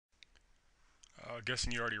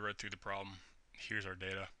Guessing you already read through the problem. Here's our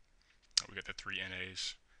data. We got the three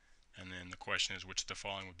NAs, and then the question is which of the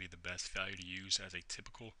following would be the best value to use as a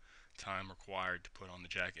typical time required to put on the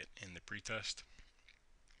jacket in the pretest.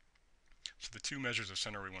 So the two measures of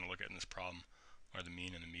center we want to look at in this problem are the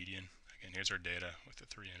mean and the median. Again, here's our data with the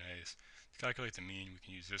three NAs. To calculate the mean, we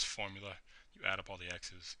can use this formula. You add up all the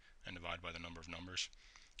x's and divide by the number of numbers.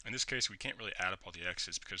 In this case, we can't really add up all the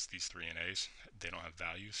x's because these three NAs, they don't have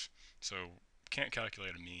values. So we can't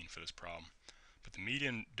calculate a mean for this problem. But the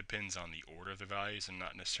median depends on the order of the values and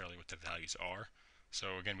not necessarily what the values are.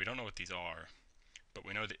 So again, we don't know what these are, but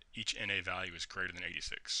we know that each NA value is greater than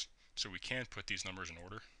 86. So we can put these numbers in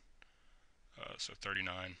order. So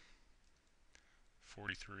 39,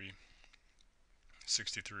 43,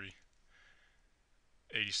 63,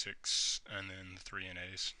 86, and then the three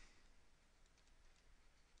NAs.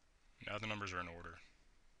 Now the numbers are in order.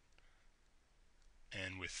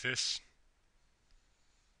 And with this,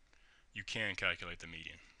 you can calculate the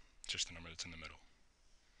median, just the number that's in the middle.